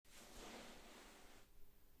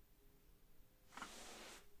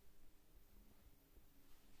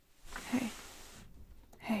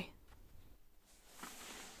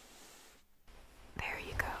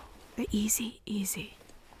easy, easy,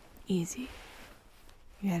 easy.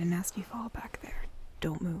 You had a nasty fall back there.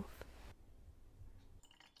 Don't move.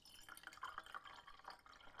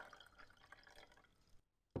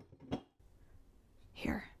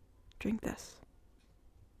 Here, drink this.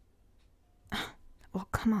 Well,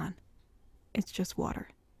 come on. It's just water.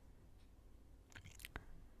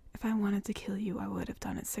 If I wanted to kill you, I would have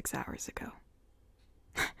done it 6 hours ago.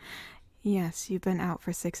 Yes, you've been out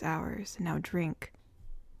for 6 hours. Now drink.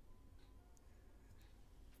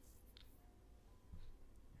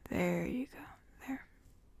 There you go. There.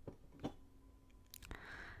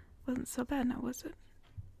 Wasn't so bad now, was it?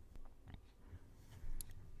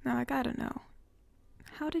 Now I gotta know.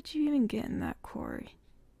 How did you even get in that quarry?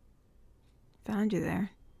 Found you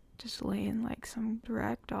there. Just laying like some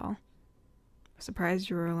rag doll. Surprised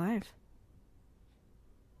you were alive.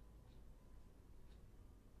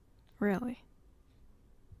 Really?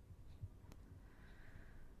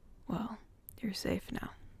 Well, you're safe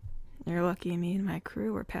now. You're lucky me and my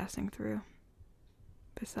crew were passing through.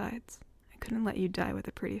 Besides, I couldn't let you die with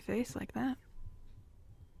a pretty face like that.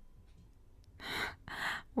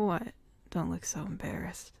 What? Don't look so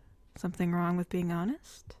embarrassed. Something wrong with being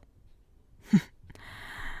honest?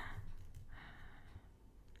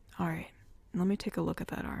 Alright, let me take a look at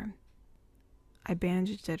that arm. I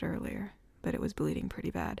bandaged it earlier, but it was bleeding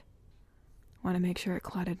pretty bad. Want to make sure it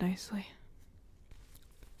clotted nicely.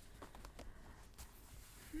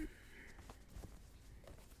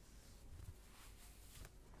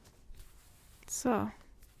 So,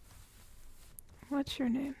 what's your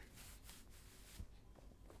name?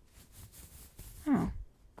 Oh,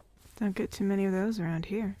 don't get too many of those around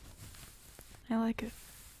here. I like it.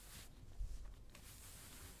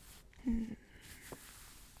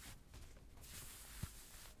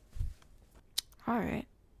 Alright.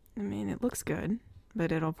 I mean, it looks good,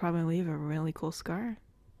 but it'll probably leave a really cool scar.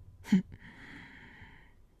 Just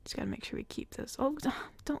gotta make sure we keep this. Oh,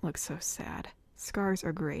 don't look so sad. Scars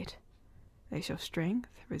are great. They show strength,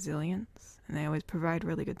 resilience, and they always provide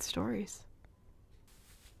really good stories.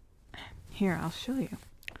 Here, I'll show you.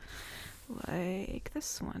 Like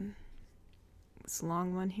this one. This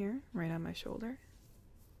long one here, right on my shoulder,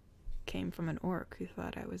 came from an orc who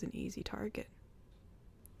thought I was an easy target.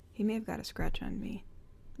 He may have got a scratch on me,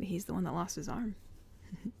 but he's the one that lost his arm.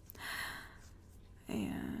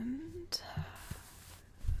 And...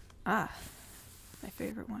 my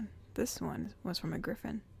favorite one. This one was from a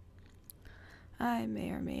griffin. I may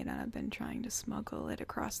or may not have been trying to smuggle it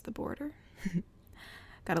across the border.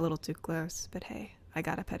 Got a little too close, but hey, I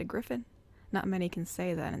got a pet a griffin. Not many can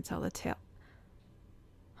say that and tell the tale.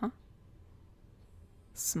 Huh?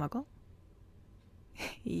 Smuggle?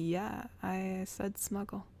 Yeah, I said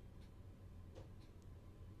smuggle.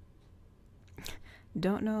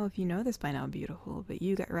 Don't know if you know this by now, beautiful, but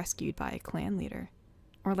you got rescued by a clan leader.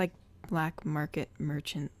 Or like black market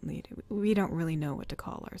merchant leader. We don't really know what to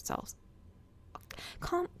call ourselves.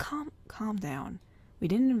 Calm down. We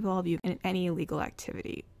didn't involve you in any illegal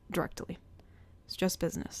activity directly. It's just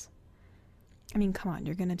business. I mean, come on,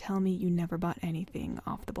 you're gonna tell me you never bought anything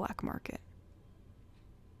off the black market?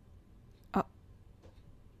 Oh.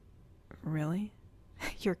 Really?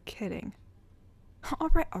 You're kidding.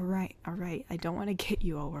 Alright. I don't want to get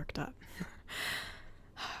you all worked up.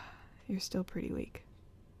 You're still pretty weak.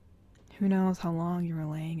 Who knows how long you were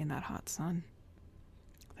laying in that hot sun.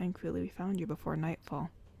 Thankfully, we found you before nightfall.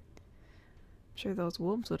 I'm sure those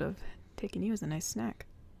wolves would have taken you as a nice snack.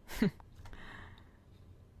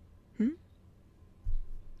 Where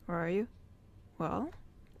are you? Well,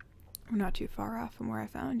 we're not too far off from where I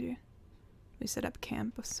found you. We set up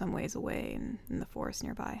camp some ways away in the forest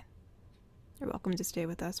nearby. You're welcome to stay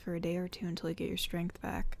with us for a day or two until you get your strength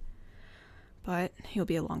back. But you'll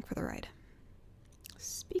be along for the ride.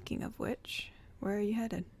 Speaking of which, where are you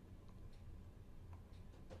headed?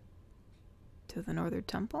 To the Northern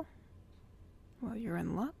Temple? Well, you're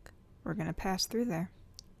in luck. We're gonna pass through there.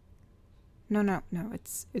 No,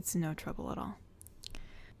 it's no trouble at all.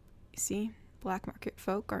 You see, black market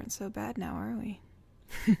folk aren't so bad now, are we?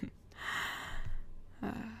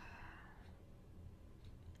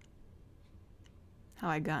 How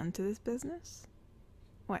I got into this business?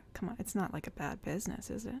 What, come on, it's not like a bad business,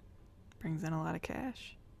 is it? Brings in a lot of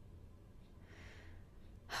cash.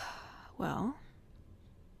 Well,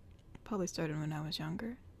 probably started when I was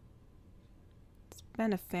younger. It's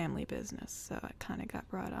been a family business, so I kind of got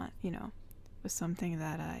brought on, was something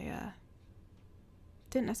that I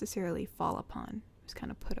didn't necessarily fall upon. It was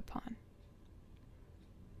kind of put upon.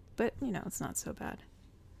 But, it's not so bad.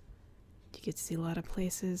 You get to see a lot of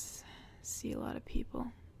places, see a lot of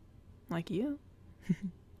people. Like you.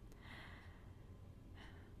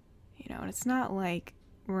 You know, and it's not like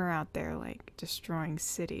we're out there like destroying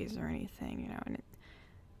cities or anything, you know, and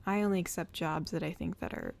I only accept jobs that I think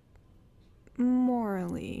that are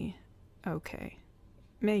morally okay.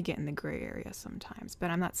 May get in the gray area sometimes, but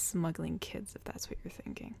I'm not smuggling kids if that's what you're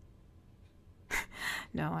thinking.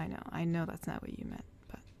 No, I know that's not what you meant,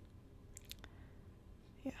 but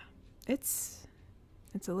yeah, it's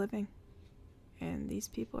a living, and these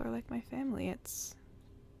people are like my family. It's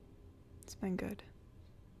been good,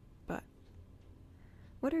 but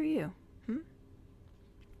what are you?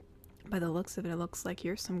 By the looks of it, it looks like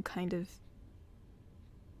you're some kind of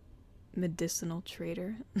medicinal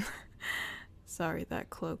trader. Sorry, that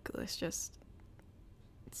cloak is just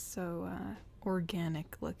so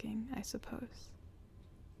organic looking, I suppose.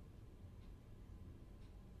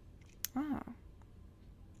 Oh.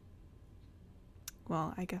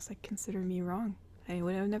 Well, I guess I consider me wrong. I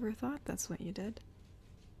would have never thought that's what you did.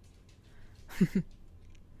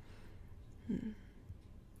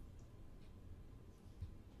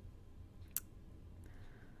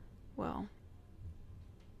 Well,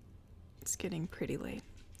 it's getting pretty late,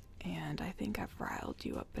 and I think I've riled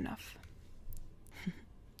you up enough.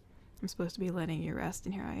 I'm supposed to be letting you rest,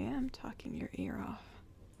 and here I am talking your ear off.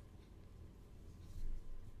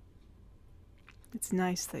 It's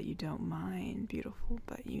nice that you don't mind, beautiful,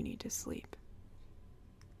 but you need to sleep.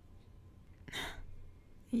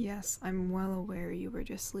 Yes, I'm well aware you were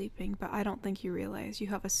just sleeping, but I don't think you realize you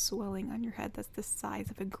have a swelling on your head that's the size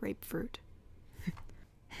of a grapefruit.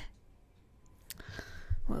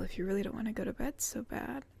 Well, if you really don't want to go to bed so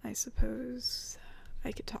bad, I suppose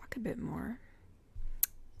I could talk a bit more.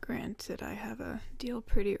 Granted, I have a deal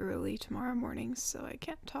pretty early tomorrow morning, so I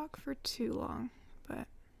can't talk for too long, but...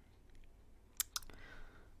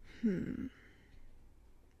 I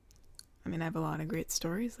mean, I have a lot of great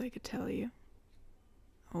stories I could tell you.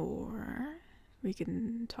 Or we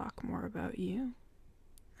can talk more about you.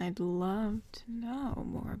 I'd love to know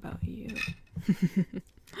more about you.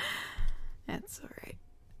 That's alright.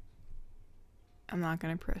 I'm not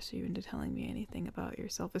going to press you into telling me anything about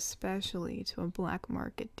yourself, especially to a black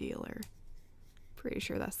market dealer. Pretty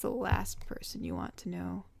sure that's the last person you want to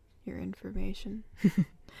know your information. Who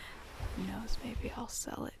knows, maybe I'll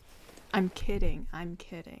sell it. I'm kidding. I'm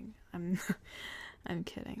kidding. I'm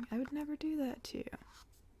kidding. I would never do that to you.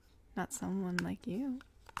 Not someone like you.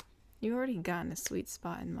 You already gotten a sweet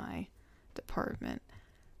spot in my department.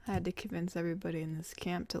 I had to convince everybody in this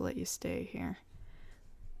camp to let you stay here.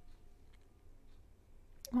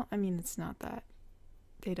 Well, I mean, it's not that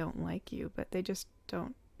they don't like you, but they just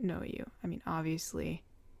don't know you. I mean, obviously,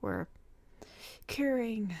 we're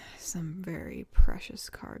carrying some very precious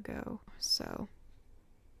cargo, so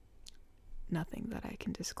nothing that I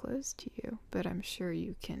can disclose to you, but I'm sure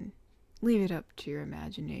you can leave it up to your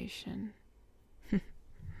imagination.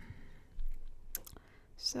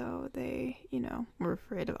 So they, were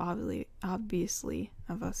afraid of obviously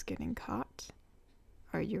of us getting caught.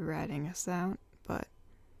 Are you ratting us out? But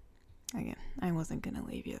again, I wasn't gonna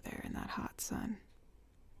leave you there in that hot sun.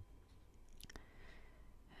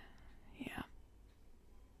 Yeah.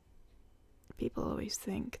 People always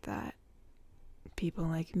think that people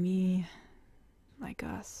like me, like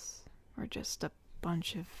us, are just a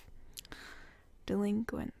bunch of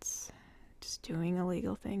delinquents just doing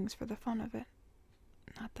illegal things for the fun of it.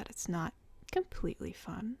 Not that it's not completely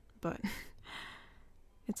fun, but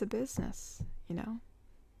it's a business,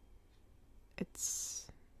 It's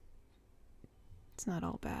not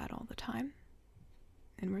all bad all the time.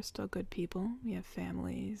 And we're still good people. We have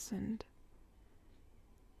families and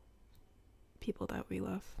people that we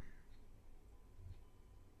love.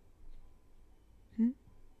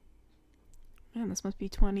 Man, this must be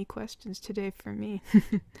 20 questions today for me.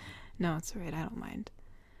 No, it's alright, I don't mind.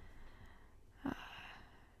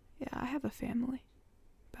 Yeah, I have a family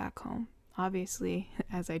back home. Obviously,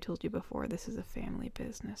 as I told you before, this is a family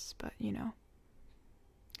business, but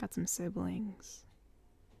got some siblings.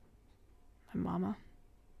 My mama.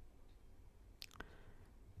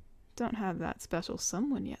 Don't have that special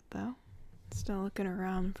someone yet, though. Still looking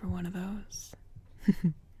around for one of those.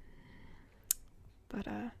 But,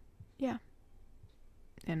 yeah.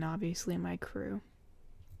 And obviously my crew.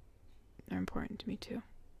 They're important to me, too.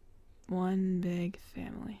 One big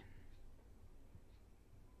family.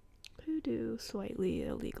 Who do slightly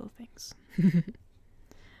illegal things.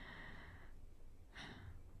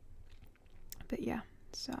 But yeah,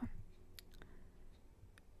 so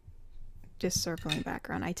just circling back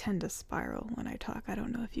around, I tend to spiral when I talk. I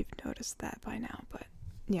don't know if you've noticed that by now, but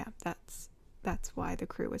yeah, that's why the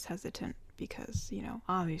crew was hesitant, because,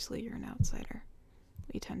 obviously you're an outsider.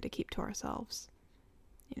 We tend to keep to ourselves,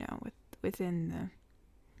 within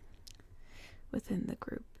within the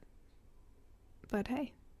group. But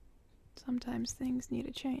hey, sometimes things need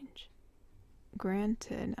a change.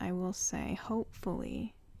 Granted, I will say,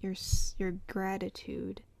 hopefully, your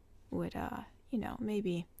gratitude would,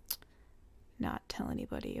 maybe not tell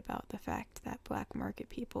anybody about the fact that black market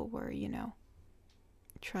people were,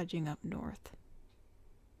 trudging up north.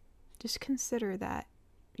 Just consider that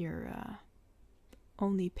your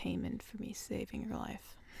only payment for me saving your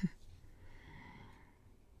life.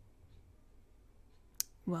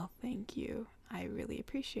 Well, thank you. I really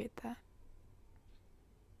appreciate that.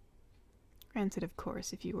 Granted, of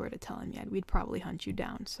course, if you were to tell him yet, we'd probably hunt you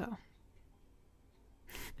down, so.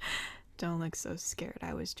 Don't look so scared,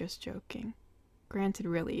 I was just joking. Granted,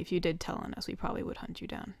 really, if you did tell on us, we probably would hunt you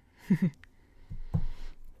down.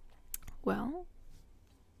 Well.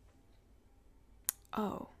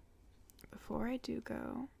 Oh. Before I do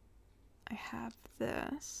go, I have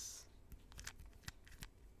this.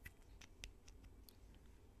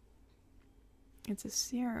 It's a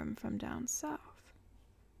serum from down south.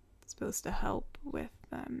 It's supposed to help with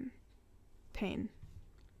pain.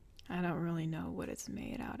 I don't really know what it's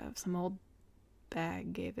made out of. Some old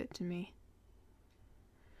bag gave it to me.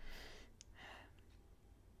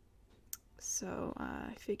 So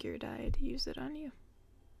I figured I'd use it on you.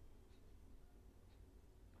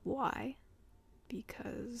 Why?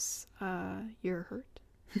 Because you're hurt.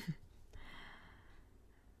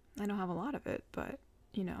 I don't have a lot of it, but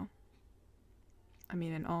I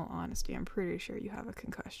mean, in all honesty, I'm pretty sure you have a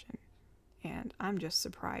concussion. And I'm just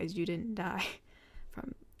surprised you didn't die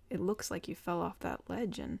from... It looks like you fell off that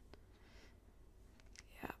ledge and...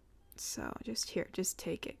 Yeah. So, just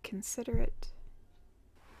take it. Consider it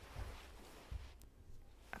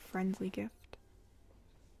a friendly gift.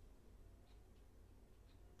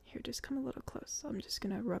 Here, just come a little close. I'm just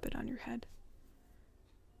gonna rub it on your head.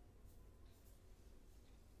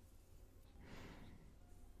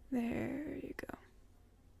 There you go.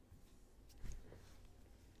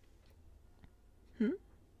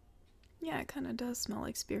 Yeah, it kind of does smell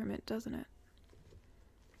like spearmint, doesn't it?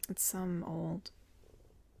 It's some old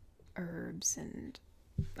herbs and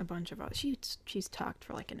a bunch of other... She's talked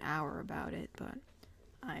for like an hour about it, but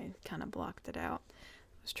I kind of blocked it out.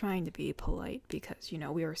 I was trying to be polite because, we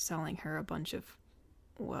were selling her a bunch of,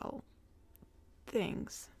 well,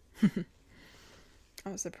 things. I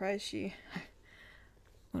was surprised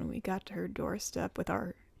when we got to her doorstep with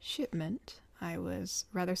our shipment, I was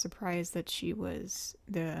rather surprised that she was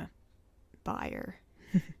the buyer.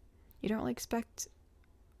 You don't really expect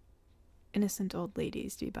innocent old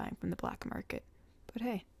ladies to be buying from the black market. But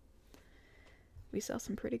hey, we sell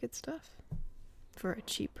some pretty good stuff for a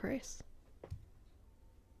cheap price.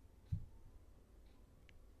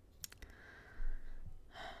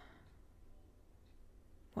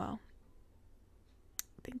 Well,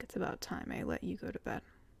 I think it's about time I let you go to bed.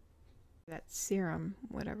 That serum,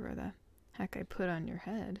 whatever the heck I put on your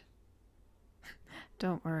head,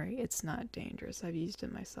 don't worry, it's not dangerous. I've used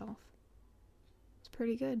it myself. It's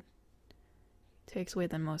pretty good. Takes away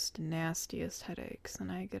the most nastiest headaches,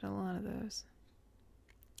 and I get a lot of those.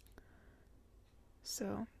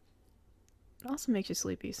 So, it also makes you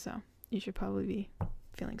sleepy, so you should probably be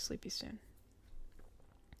feeling sleepy soon.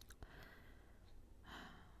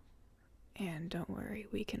 And don't worry,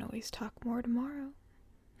 we can always talk more tomorrow.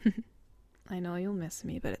 I know you'll miss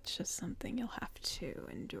me, but it's just something you'll have to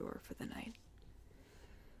endure for the night.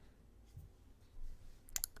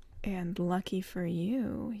 And lucky for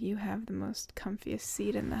you, you have the most comfiest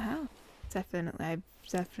seat in the house. I've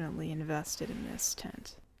definitely invested in this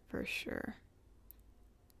tent, for sure.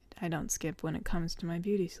 I don't skip when it comes to my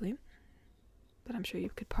beauty sleep, but I'm sure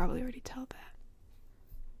you could probably already tell that.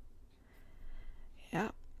 Yeah.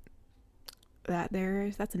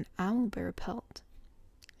 That's an owlbear pelt.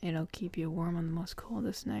 It'll keep you warm on the most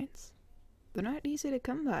coldest nights. They're not easy to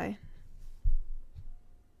come by.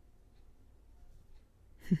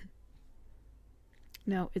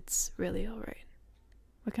 No, it's really alright.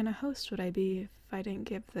 What kind of host would I be if I didn't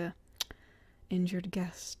give the injured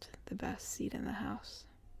guest the best seat in the house?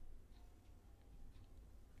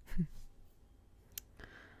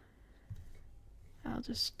 I'll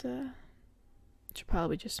just, should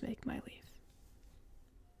probably just make my leave.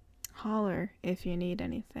 Holler if you need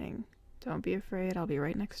anything. Don't be afraid, I'll be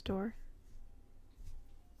right next door.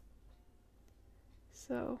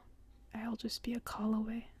 So, I'll just be a call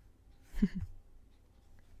away.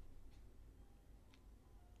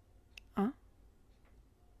 Huh?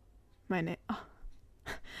 My name? Oh.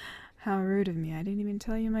 How rude of me. I didn't even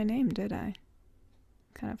tell you my name, did I?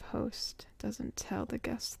 What kind of host doesn't tell the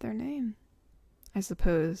guests their name? I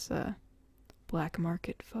suppose, black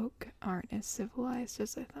market folk aren't as civilized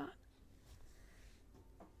as I thought.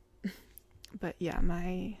 But yeah,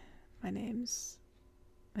 my name's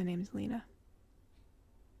Lena.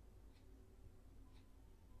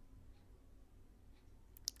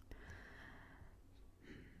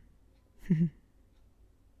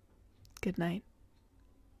 Good night.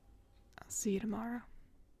 I'll see you tomorrow.